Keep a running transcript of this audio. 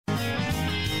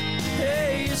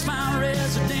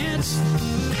price.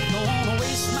 Don't wanna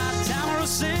waste my time or a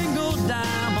single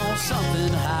dime on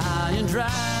something high and dry.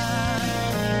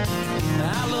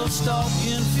 I love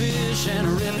stalking fish and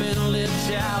ripping lips.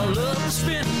 Yeah, I love to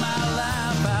spend my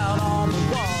life out on the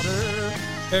water.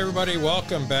 Hey everybody,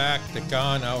 welcome back to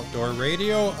Gone Outdoor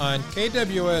Radio on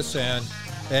KWSN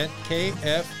at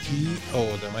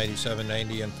KFGO, the Mighty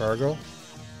 790 in Fargo.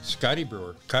 Scotty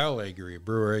Brewer, Kyle Agri,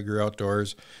 Brewer Agri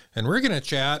Outdoors, and we're going to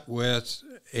chat with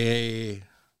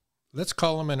let's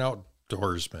call him an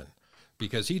outdoorsman,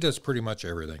 because he does pretty much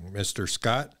everything. Mr.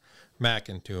 Scott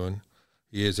McIntoon.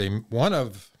 He is one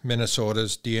of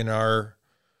Minnesota's DNR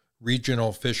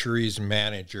regional fisheries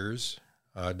managers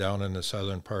down in the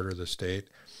southern part of the state.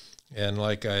 And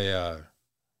like I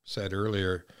said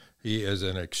earlier, he is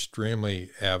an extremely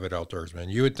avid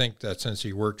outdoorsman. You would think that since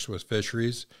he works with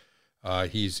fisheries,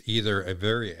 he's either a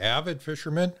very avid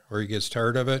fisherman or he gets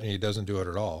tired of it and he doesn't do it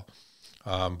at all.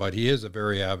 But he is a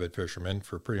very avid fisherman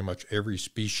for pretty much every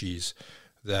species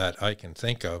that I can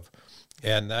think of.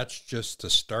 And that's just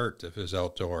the start of his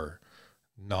outdoor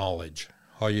knowledge.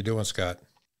 How you doing, Scott?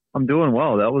 I'm doing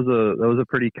well. That was a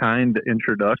pretty kind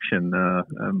introduction.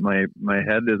 My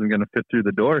head isn't going to fit through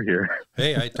the door here.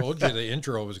 Hey, I told you the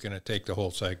intro was going to take the whole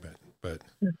segment, but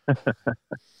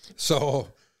so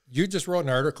you just wrote an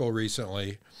article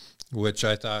recently, which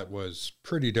I thought was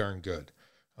pretty darn good.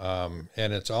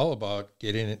 And it's all about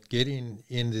getting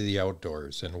into the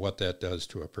outdoors and what that does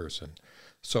to a person.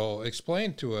 So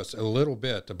explain to us a little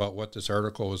bit about what this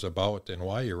article was about and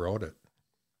why you wrote it.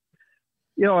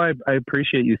 You know, I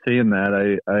appreciate you saying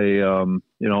that.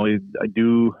 I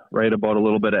do write about a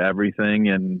little bit of everything,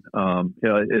 and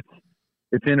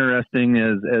it's interesting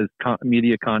as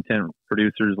media content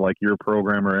producers like your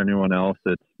program or anyone else.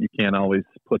 You can't always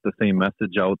put the same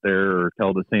message out there or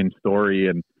tell the same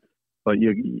story, but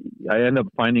I end up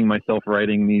finding myself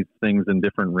writing these things in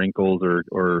different wrinkles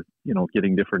or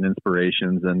getting different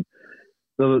inspirations. And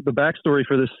the backstory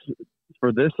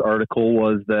for this article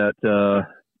was that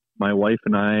my wife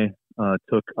and I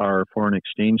took our foreign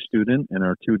exchange student and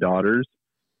our two daughters,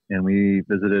 and we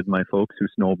visited my folks who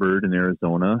snowbird in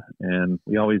Arizona. And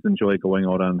we always enjoy going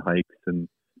out on hikes and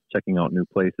checking out new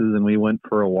places. And we went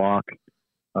for a walk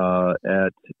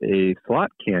at a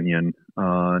slot canyon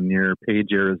near Page,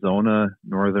 Arizona,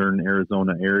 northern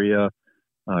Arizona area.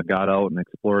 Got out and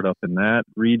explored up in that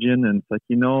region, and it's like,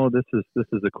 this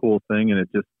is a cool thing, and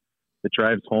it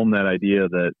drives home that idea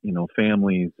that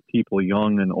families, people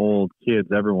young and old, kids,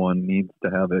 everyone needs to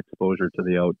have exposure to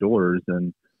the outdoors,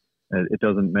 and it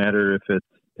doesn't matter if it's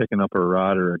picking up a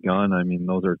rod or a gun. I mean,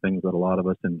 those are things that a lot of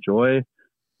us enjoy.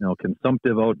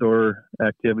 Consumptive outdoor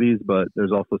activities, but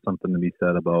there's also something to be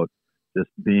said about just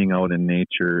being out in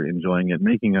nature, enjoying it,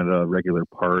 making it a regular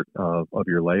part of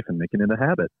your life and making it a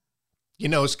habit.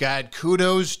 Scott,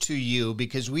 kudos to you,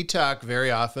 because we talk very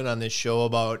often on this show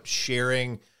about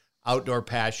sharing outdoor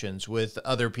passions with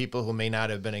other people who may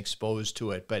not have been exposed to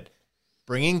it, but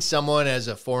bringing someone as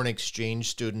a foreign exchange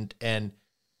student and,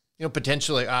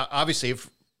 potentially, obviously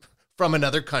from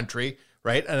another country,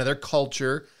 right? Another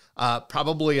culture,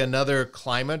 probably another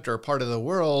climate or part of the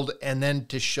world, and then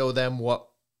to show them what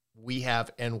we have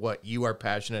and what you are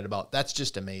passionate about. That's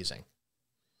just amazing.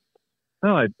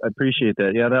 Oh, I appreciate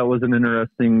that. Yeah, that was an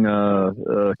interesting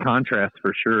contrast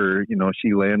for sure.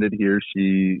 She landed here.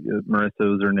 Marissa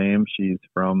was her name. She's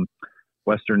from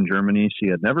Western Germany. She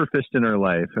had never fished in her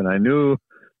life, and I knew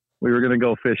we were going to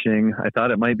go fishing. I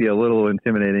thought it might be a little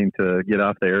intimidating to get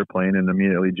off the airplane and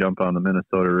immediately jump on the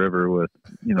Minnesota River with,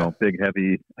 big,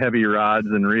 heavy rods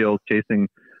and reels chasing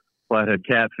flathead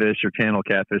catfish or channel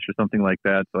catfish or something like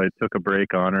that. So I took a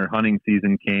break on her. Hunting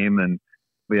season came, and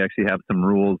we actually have some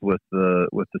rules with the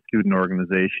student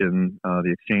organization,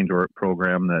 the exchange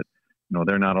program, that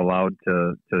they're not allowed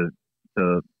to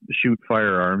shoot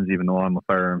firearms, even though I'm a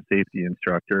firearm safety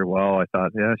instructor. Well, I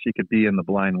thought, yeah, she could be in the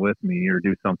blind with me or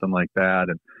do something like that.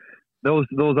 And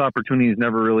those opportunities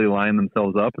never really lined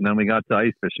themselves up. And then we got to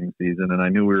ice fishing season, and I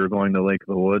knew we were going to Lake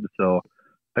of the Woods, so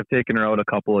I've taken her out a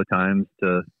couple of times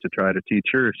to try to teach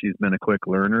her. She's been a quick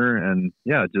learner, and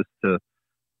yeah, just to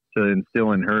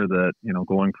instill in her that,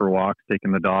 going for walks,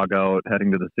 taking the dog out,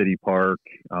 heading to the city park,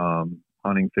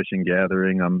 hunting, fishing,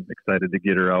 gathering. I'm excited to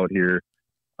get her out here.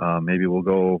 Maybe we'll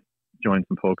go join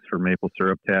some folks for maple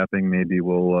syrup tapping. Maybe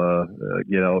we'll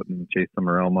get out and chase some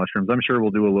morel mushrooms. I'm sure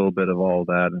we'll do a little bit of all of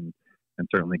that and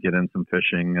certainly get in some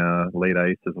fishing late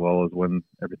ice as well as when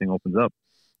everything opens up.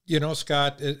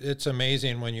 Scott, it's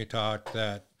amazing when you talk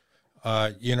that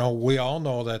we all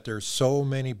know that there's so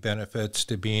many benefits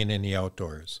to being in the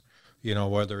outdoors,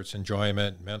 whether it's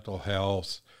enjoyment, mental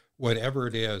health, whatever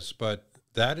it is. But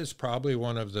that is probably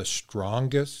one of the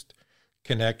strongest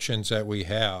connections that we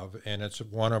have, and it's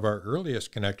one of our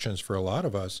earliest connections for a lot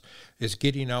of us, is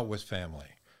getting out with family.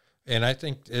 And I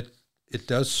think it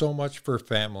does so much for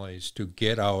families to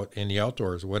get out in the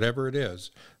outdoors, whatever it is.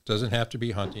 It doesn't have to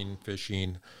be hunting,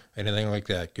 fishing, anything like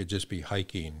that. It could just be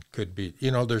hiking, could be,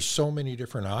 there's so many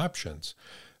different options.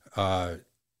 I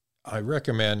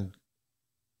recommend,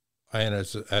 and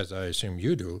as I assume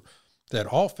you do, that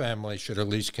all families should at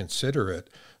least consider it.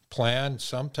 Plan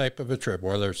some type of a trip,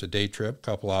 whether it's a day trip,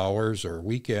 couple hours, or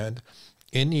weekend,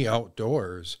 in the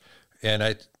outdoors.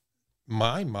 And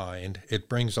my mind, it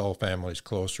brings all families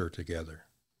closer together.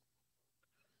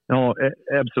 No,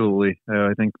 absolutely.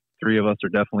 I think three of us are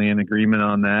definitely in agreement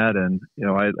on that. And,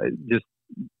 I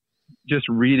just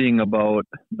reading about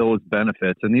those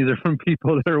benefits, and these are from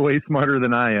people that are way smarter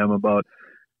than I am about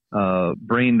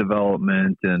brain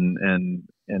development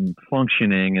and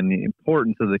functioning, and the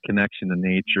importance of the connection to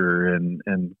nature,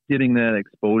 and getting that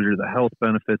exposure, the health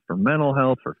benefits for mental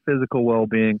health, for physical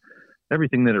well-being,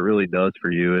 everything that it really does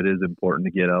for you. It is important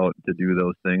to get out, to do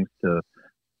those things, to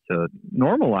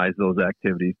normalize those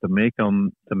activities, to make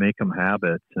them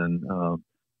habits. And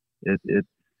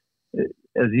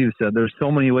as you said, there's so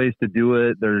many ways to do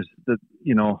it.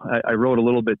 I wrote a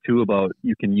little bit too about,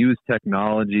 you can use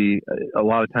technology. A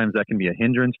lot of times that can be a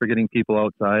hindrance for getting people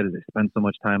outside, as they spend so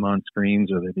much time on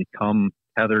screens, or they become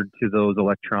tethered to those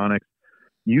electronics.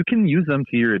 You can use them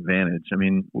to your advantage. I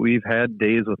mean, we've had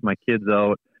days with my kids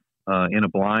out in a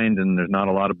blind, and there's not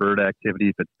a lot of bird activity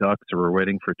if it's ducks or we're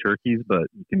waiting for turkeys, but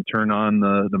you can turn on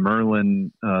the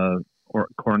Merlin or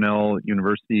Cornell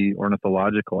University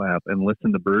ornithological app and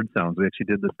listen to bird sounds. We actually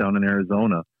did this down in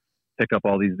Arizona. Pick up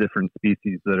all these different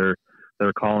species that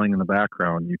are calling in the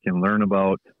background. You can learn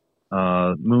about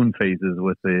moon phases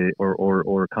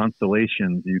or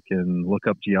constellations. You can look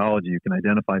up geology. You can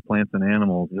identify plants and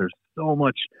animals. There's so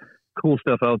much cool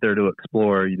stuff out there to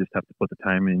explore. You just have to put the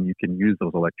time in. You can use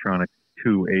those electronics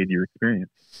to aid your experience.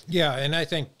 Yeah, and I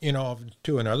think,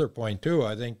 to another point too,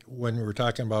 I think when we're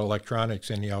talking about electronics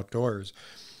in the outdoors,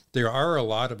 there are a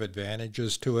lot of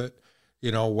advantages to it,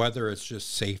 whether it's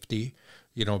just safety,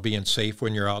 being safe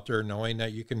when you're out there, knowing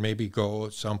that you can maybe go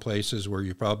some places where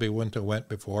you probably wouldn't have went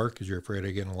before because you're afraid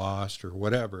of getting lost or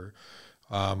whatever.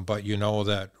 But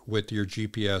that with your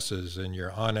GPSs and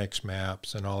your Onyx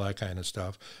maps and all that kind of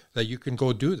stuff, that you can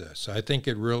go do this. I think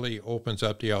it really opens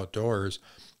up the outdoors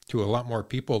to a lot more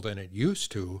people than it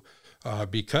used to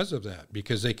because of that,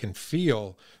 because they can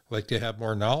feel like they have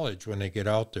more knowledge when they get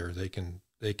out there. They can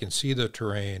see the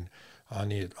terrain on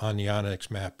the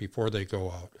Onyx map before they go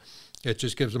out. It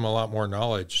just gives them a lot more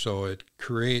knowledge. So it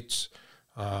creates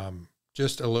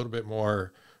just a little bit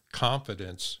more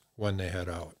confidence when they head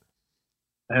out.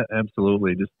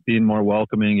 Absolutely. Just being more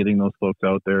welcoming, getting those folks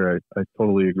out there. I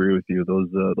totally agree with you.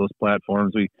 Those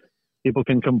platforms, people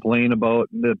can complain about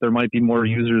that there might be more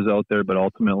users out there, but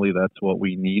ultimately that's what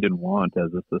we need and want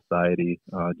as a society,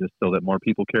 just so that more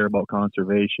people care about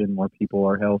conservation, more people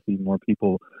are healthy, more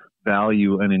people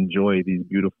value and enjoy these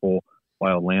beautiful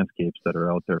wild landscapes that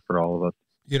are out there for all of us.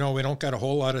 We don't got a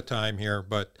whole lot of time here,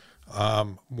 but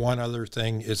one other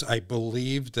thing is, I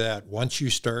believe that once you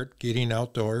start getting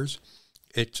outdoors,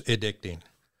 it's addicting,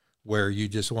 where you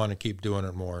just want to keep doing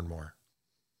it more and more.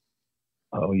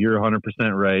 Oh, you're 100%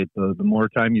 right. The more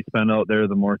time you spend out there,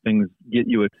 the more things get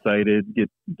you excited, get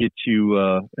you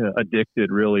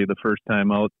addicted, really. The first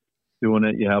time out doing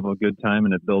it, you have a good time,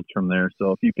 and it builds from there.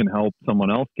 So if you can help someone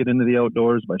else get into the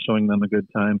outdoors by showing them a good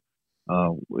time,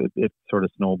 it sort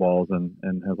of snowballs and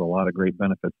has a lot of great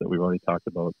benefits that we've already talked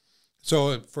about.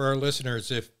 So for our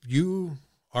listeners, if you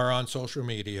are on social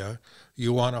media,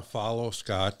 you want to follow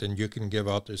Scott, and you can give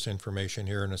out this information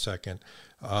here in a second.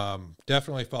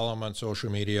 Definitely follow him on social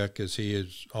media, because he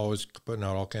is always putting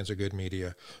out all kinds of good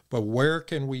media. But where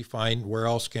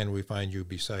else can we find you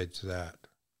besides that?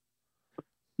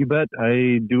 You bet.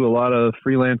 I do a lot of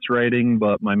freelance writing,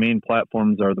 but my main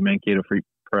platforms are the Mankato Free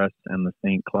Press and the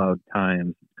St. Cloud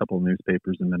Times, a couple of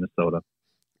newspapers in Minnesota.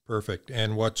 Perfect.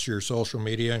 And what's your social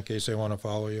media in case they want to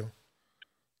follow you?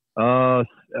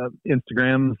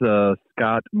 Instagram's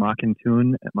Scott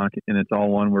Mackenthun, and it's all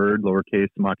one word, lowercase.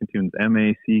 Mackenthun's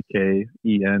Mackenthun.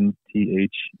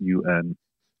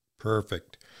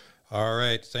 Perfect. All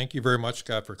right. Thank you very much,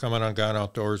 Scott, for coming on Gone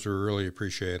Outdoors. We really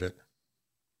appreciate it.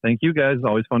 Thank you, guys.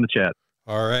 Always fun to chat.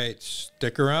 All right.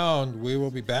 Stick around. We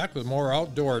will be back with more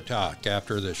outdoor talk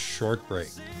after this short break.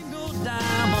 Single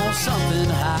dime on something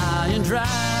high and dry.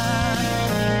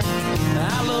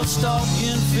 I love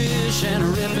stalking fish and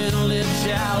ripping lips.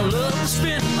 I love to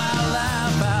spend my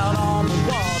life out on the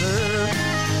water.